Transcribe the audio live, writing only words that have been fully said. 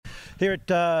Here at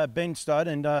Benstud,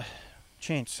 and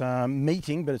chance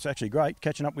meeting, but it's actually great,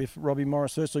 catching up with Robbie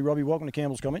Morris. Firstly, Robbie, welcome to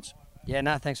Campbell's Comments. Yeah,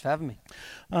 no, thanks for having me.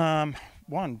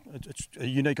 It's a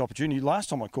unique opportunity. Last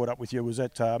time I caught up with you was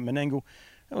at Menangle.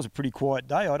 That was a pretty quiet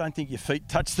day. I don't think your feet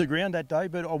touched the ground that day,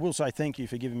 but I will say thank you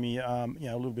for giving me a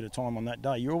little bit of time on that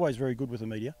day. You're always very good with the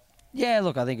media. Yeah,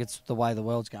 look, I think it's the way the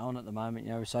world's going at the moment,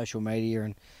 with social media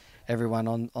and everyone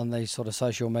on these sort of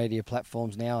social media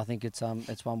platforms now. I think it's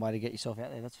one way to get yourself out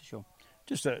there, that's for sure.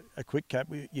 Just a quick cap.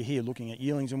 You're here looking at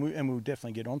yearlings, and we'll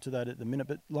definitely get onto that at the minute.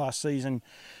 But last season,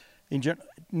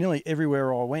 nearly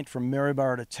everywhere I went, from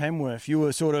Maryborough to Tamworth, you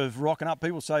were sort of rocking up.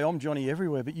 People say I'm Johnny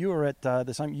everywhere, but you were at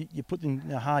the same. You put in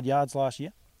hard yards last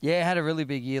year. Yeah, I had a really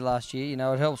big year last year.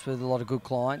 It helps with a lot of good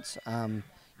clients.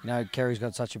 Kerry's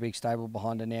got such a big stable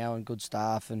behind her now and good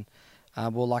staff, and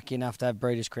we're lucky enough to have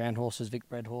Breeders' Crown horses, Vic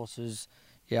bred horses.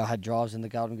 Yeah, I had drives in the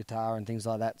Golden Guitar and things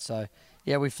like that. So,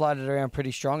 yeah, we floated around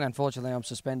pretty strong. Unfortunately, I'm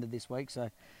suspended this week, so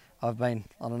I've been,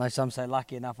 some say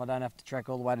lucky enough I don't have to trek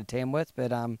all the way to Tamworth.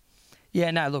 But,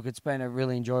 look, it's been a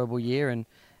really enjoyable year, and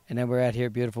then we're out here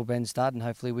at beautiful Benstud, and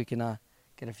hopefully we can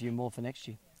get a few more for next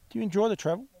year. Do you enjoy the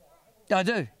travel? I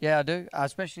do, yeah, I do.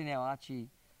 Especially now Archie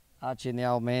and the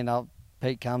old man,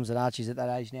 Pete comes, and Archie's at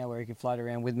that age now where he can float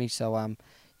around with me. So,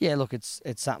 look, it's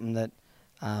something that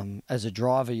as a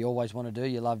driver you always want to do.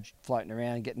 You love floating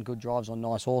around and getting good drives on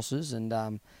nice horses, and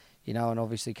and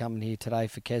obviously coming here today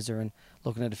for Keza and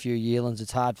looking at a few yearlings.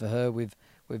 It's hard for her with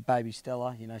baby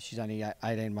Stella. She's only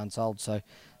 18 months old, so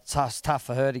it's tough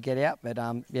for her to get out. But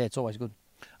it's always good.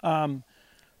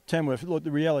 Tamworth, look,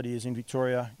 the reality is in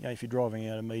Victoria, if you're driving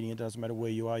out a meeting, it doesn't matter where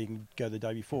you are, you can go the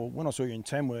day before. When I saw you in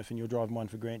Tamworth and you were driving one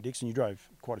for Grant Dixon, you drove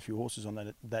quite a few horses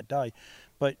on that day,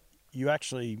 but you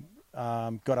actually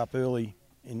got up early.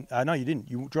 No, you didn't.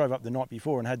 You drove up the night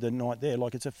before and had the night there.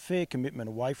 Like, it's a fair commitment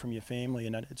away from your family,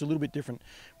 and it's a little bit different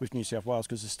with New South Wales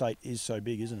because the state is so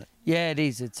big, isn't it? Yeah, it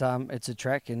is. It's a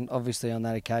track, and obviously on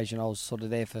that occasion I was sort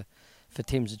of there for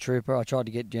Tim's a Trooper. I tried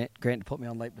to get Grant to put me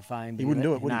on Leap to Fame. He wouldn't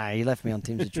do it, would he? No, he left me on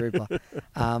Tim's a Trooper.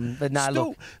 But no,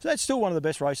 look. So that's still one of the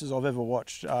best races I've ever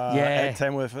watched at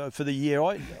Tamworth for the year.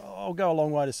 I'll go a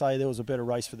long way to say there was a better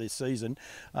race for this season.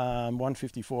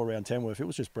 154 around Tamworth. It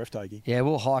was just breathtaking. Yeah,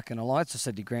 we were hiking along. I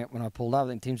said to Grant when I pulled up,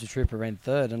 I think Tim's a Trooper ran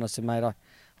third, and I said, mate, I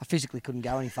physically couldn't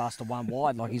go any faster one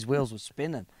wide. Like, his wheels were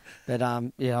spinning. But,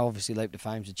 obviously Leap to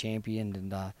Fame's a champion,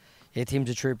 and Tim's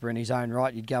a trooper in his own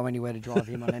right. You'd go anywhere to drive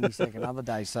him on any second other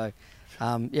day. So,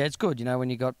 it's good, when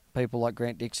you got people like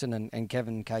Grant Dixon and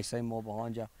Kevin and KC more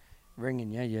behind you,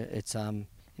 ringing you. It's,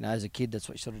 as a kid, that's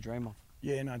what you sort of dream of.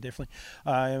 Yeah, no, definitely.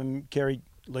 Kerry,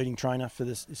 leading trainer for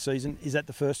this season. Is that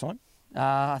the first time?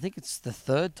 I think it's the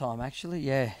third time, actually.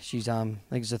 Yeah, she's. I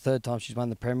think it's the third time she's won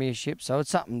the premiership. So it's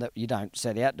something that you don't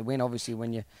set out to win. Obviously,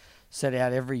 when you set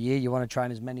out every year, you want to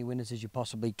train as many winners as you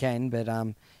possibly can. But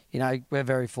we're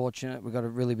very fortunate. We've got a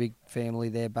really big family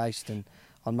there, based on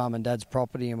Mum and Dad's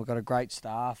property, and we've got a great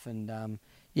staff. And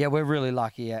we're really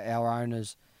lucky. Our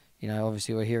owners,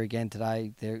 obviously we're here again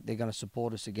today. They're going to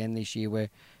support us again this year. We're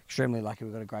extremely lucky.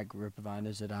 We've got a great group of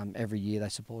owners that every year they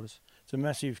support us. It's a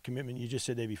massive commitment. You just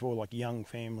said there before, like young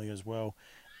family as well,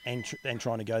 and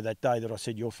trying to go that day that I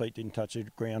said your feet didn't touch the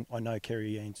ground. I know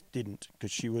Kerry Ann's didn't,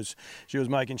 because she was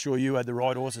making sure you had the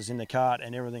right horses in the cart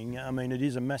and everything. I mean, it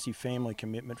is a massive family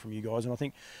commitment from you guys, and I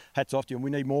think hats off to you. And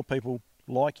we need more people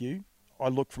like you. I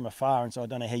look from afar and say I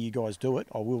don't know how you guys do it.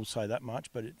 I will say that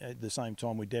much, but at the same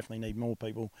time, we definitely need more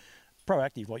people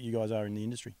proactive like you guys are in the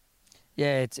industry.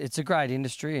 Yeah, it's a great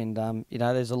industry, and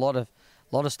there's a lot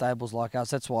of stables like us.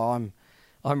 That's why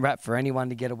I'm wrapped for anyone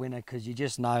to get a winner, because you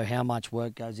just know how much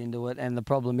work goes into it. And the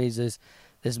problem is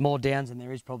there's more downs than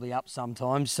there is probably ups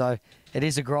sometimes. So it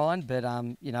is a grind, but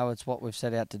it's what we've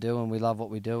set out to do, and we love what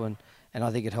we do, and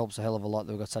I think it helps a hell of a lot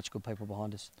that we've got such good people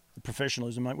behind us. The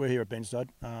professionalism, mate. We're here at Benstud.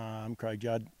 Craig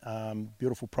Judd,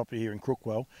 beautiful property here in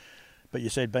Crookwell. But you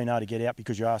said being able to get out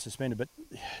because you are suspended. But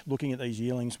looking at these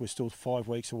yearlings, we're still 5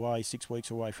 weeks away, 6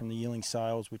 weeks away from the yearling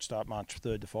sales, which start March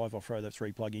 3rd to 5. I'll throw that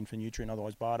 3 plug in for Nutrien,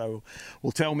 otherwise Bardo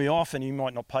will tell me off and he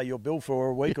might not pay your bill for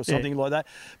a week or something like that.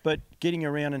 But getting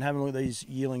around and having a look at these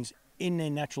yearlings in their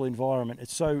natural environment,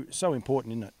 it's so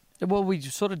important, isn't it? Well, we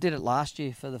sort of did it last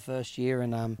year for the first year,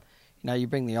 and you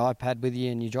bring the iPad with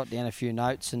you and you jot down a few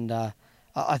notes, and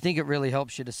I think it really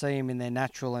helps you to see them in their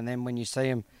natural, and then when you see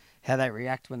them, how they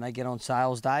react when they get on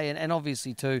sales day. And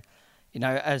obviously too,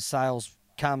 as sales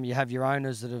come, you have your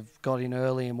owners that have got in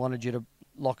early and wanted you to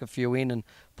lock a few in and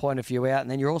point a few out.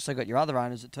 And then you've also got your other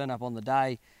owners that turn up on the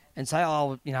day and say,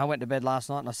 I went to bed last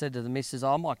night and I said to the missus,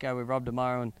 I might go with Rob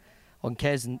tomorrow and on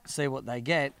Kez and see what they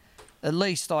get. At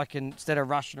least I can, instead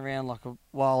of rushing around like a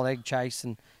wild egg chase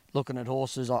and looking at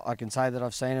horses, I can say that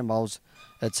I've seen them. I was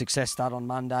at Success Stud on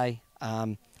Monday.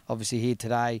 Obviously here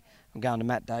today, I'm going to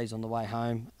Matt Day's on the way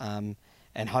home,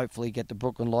 and hopefully get to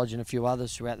Brooklyn Lodge and a few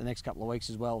others throughout the next couple of weeks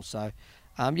as well. So,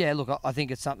 yeah, look, I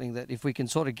think it's something that if we can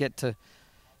sort of get to,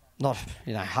 not,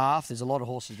 half, there's a lot of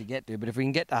horses to get to, but if we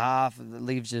can get to half, it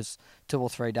leaves us 2 or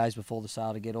 3 days before the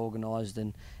sale to get organised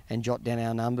and jot down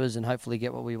our numbers and hopefully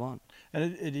get what we want.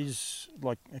 And it is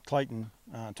like Clayton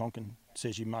Tonkin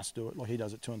says you must do it, like he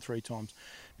does it 2 and 3 times,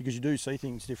 because you do see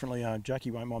things differently. Jackie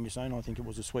won't mind me saying, I think it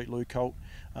was a Sweet Lou colt,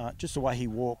 just the way he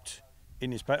walked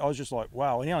in his pack, I was just like,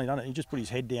 wow. And he only done it, he just put his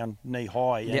head down knee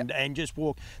high and just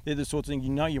walk. They're the sorts of things,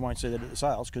 you won't see that at the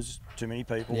sales because too many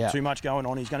people, too much going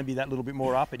on. He's going to be that little bit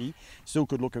more uppity, still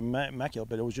could look immaculate,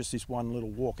 but it was just this one little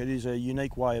walk. It is a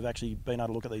unique way of actually being able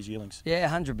to look at these yearlings. Yeah,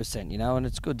 100%, and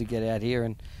it's good to get out here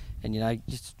and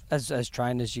just as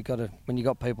trainers, you got to, when you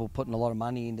got people putting a lot of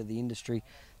money into the industry,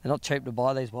 they're not cheap to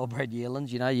buy these well-bred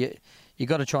yearlings. You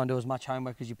got to try and do as much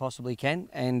homework as you possibly can,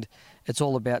 and it's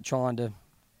all about trying to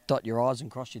dot your I's and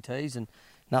cross your T's, and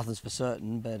nothing's for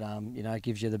certain, but it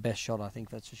gives you the best shot, I think,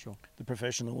 that's for sure. The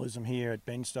professionalism here at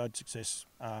Benstud, Success,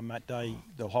 Matt Day,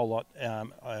 the whole lot.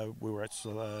 We were at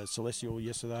Celestial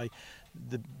yesterday.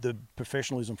 The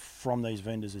professionalism from these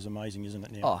vendors is amazing, isn't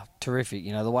it now? Oh, terrific.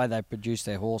 The way they produce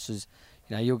their horses,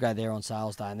 you'll go there on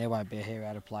sales day and there won't be a hair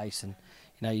out of place, and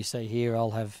you see here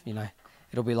I'll have,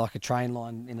 it'll be like a train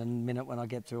line in a minute when I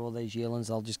get through all these yearlings.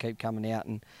 They'll just keep coming out,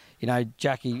 and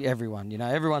Jackie, everyone,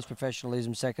 everyone's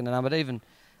professionalism second to none. But even,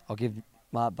 I'll give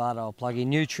Mark Barter, I'll plug in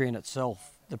Nutrien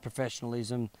itself, the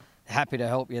professionalism, happy to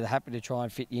help you, they're happy to try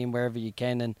and fit you in wherever you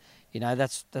can, and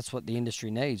that's what the industry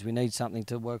needs. We need something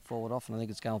to work forward off, and I think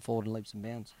it's going forward in leaps and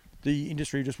bounds. The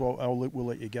industry, we'll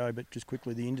let you go, but just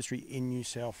quickly, the industry in New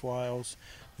South Wales,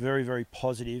 very, very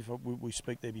positive. We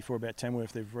speak there before about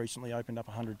Tamworth. They've recently opened up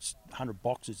 100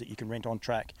 boxes that you can rent on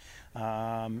track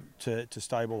to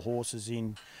stable horses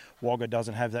in. Wagga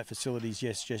doesn't have that facilities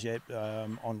just yet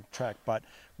on track, but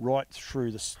right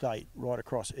through the state, right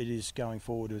across, it is going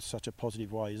forward in such a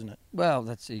positive way, isn't it? Well,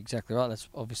 that's exactly right. That's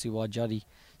obviously why Juddy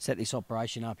set this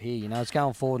operation up here. It's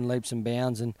going forward in leaps and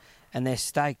bounds, and they're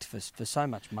staked for so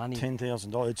much money.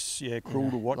 $10,000. It's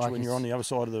cruel to watch when you're on the other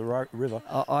side of the river.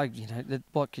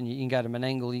 What can you can go to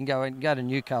Menangle, you can go to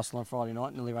Newcastle on Friday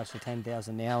night, nearly race for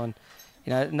 $10,000 now, and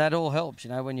and that all helps.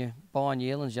 When you're buying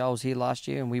yearlings. I was here last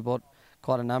year and we bought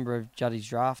quite a number of Juddy's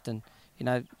draft, and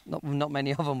not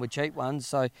many of them were cheap ones.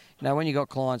 So when you got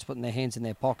clients putting their hands in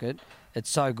their pocket, it's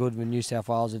so good when New South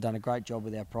Wales have done a great job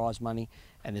with our prize money,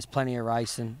 and there's plenty of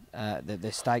racing.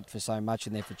 They're staked for so much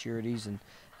in their futurities, and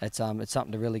it's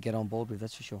something to really get on board with,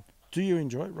 that's for sure. Do you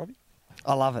enjoy it, Robbie?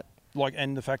 I love it.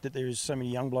 And the fact that there is so many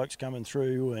young blokes coming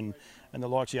through, and the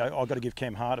likes. I've got to give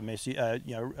Cam Hart a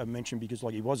mention, because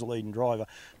he was a leading driver,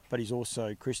 but he's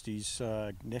also Christie's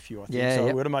nephew, I think. So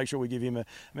we've got to make sure we give him a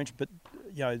mention. But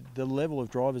the level of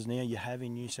drivers now you have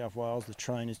in New South Wales, the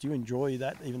trainers. Do you enjoy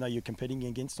that, even though you're competing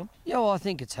against them? Yeah, well, I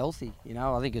think it's healthy.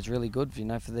 I think it's really good.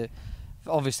 For the.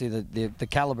 Obviously, the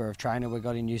calibre of trainer we've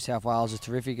got in New South Wales is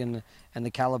terrific, and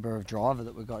the calibre of driver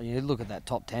that we've got. You look at that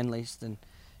top 10 list, and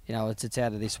it's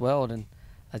out of this world. And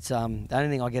it's the only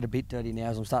thing I get a bit dirty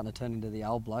now is I'm starting to turn into the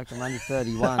old bloke. I'm only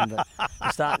 31, but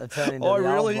I'm starting to turn into the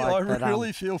old bloke. I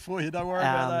really feel for you. Don't worry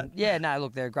about that. Yeah, no,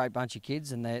 look, they're a great bunch of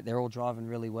kids, and they're all driving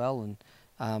really well.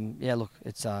 And look,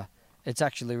 it's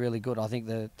actually really good. I think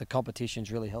the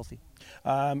competition's really healthy.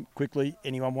 Quickly,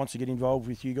 anyone wants to get involved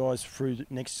with you guys through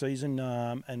next season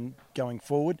and going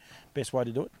forward, best way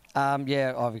to do it?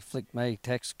 Either flick me,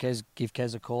 text Kez, give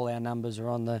Kez a call. Our numbers are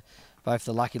on both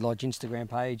the Lucky Lodge Instagram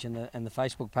page and the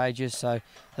Facebook pages. So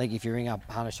I think if you ring up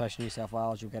Hunter Station New South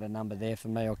Wales, you'll get a number there for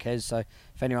me or Kez. So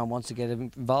if anyone wants to get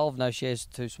involved, no shares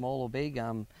too small or big,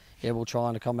 we'll try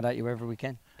and accommodate you wherever we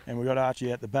can. And we've got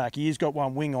Archie at the back. He's got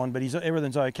one wing on, but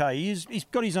everything's okay. He's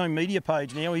got his own media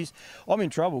page now. I'm in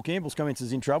trouble. Campbell's comments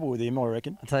is in trouble with him, I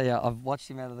reckon. I tell you, I've watched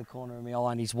him out of the corner of my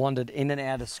eye, and he's wandered in and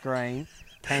out of screen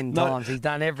 10 times. He's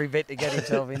done every bit to get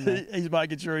himself in there. He's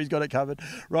making sure he's got it covered.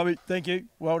 Robbie, thank you.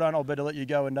 Well done. I'll better let you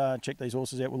go and check these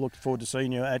horses out. We'll look forward to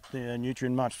seeing you at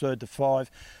Nutrien March 3rd to 5.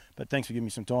 But thanks for giving me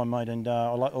some time, mate, and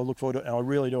I look forward to it. And I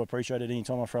really do appreciate it. Any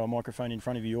time I throw a microphone in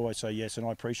front of you, you always say yes, and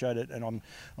I appreciate it. And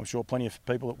I'm sure plenty of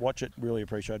people that watch it really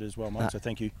appreciate it as well, mate. So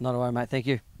thank you. Not a worry, mate. Thank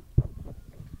you.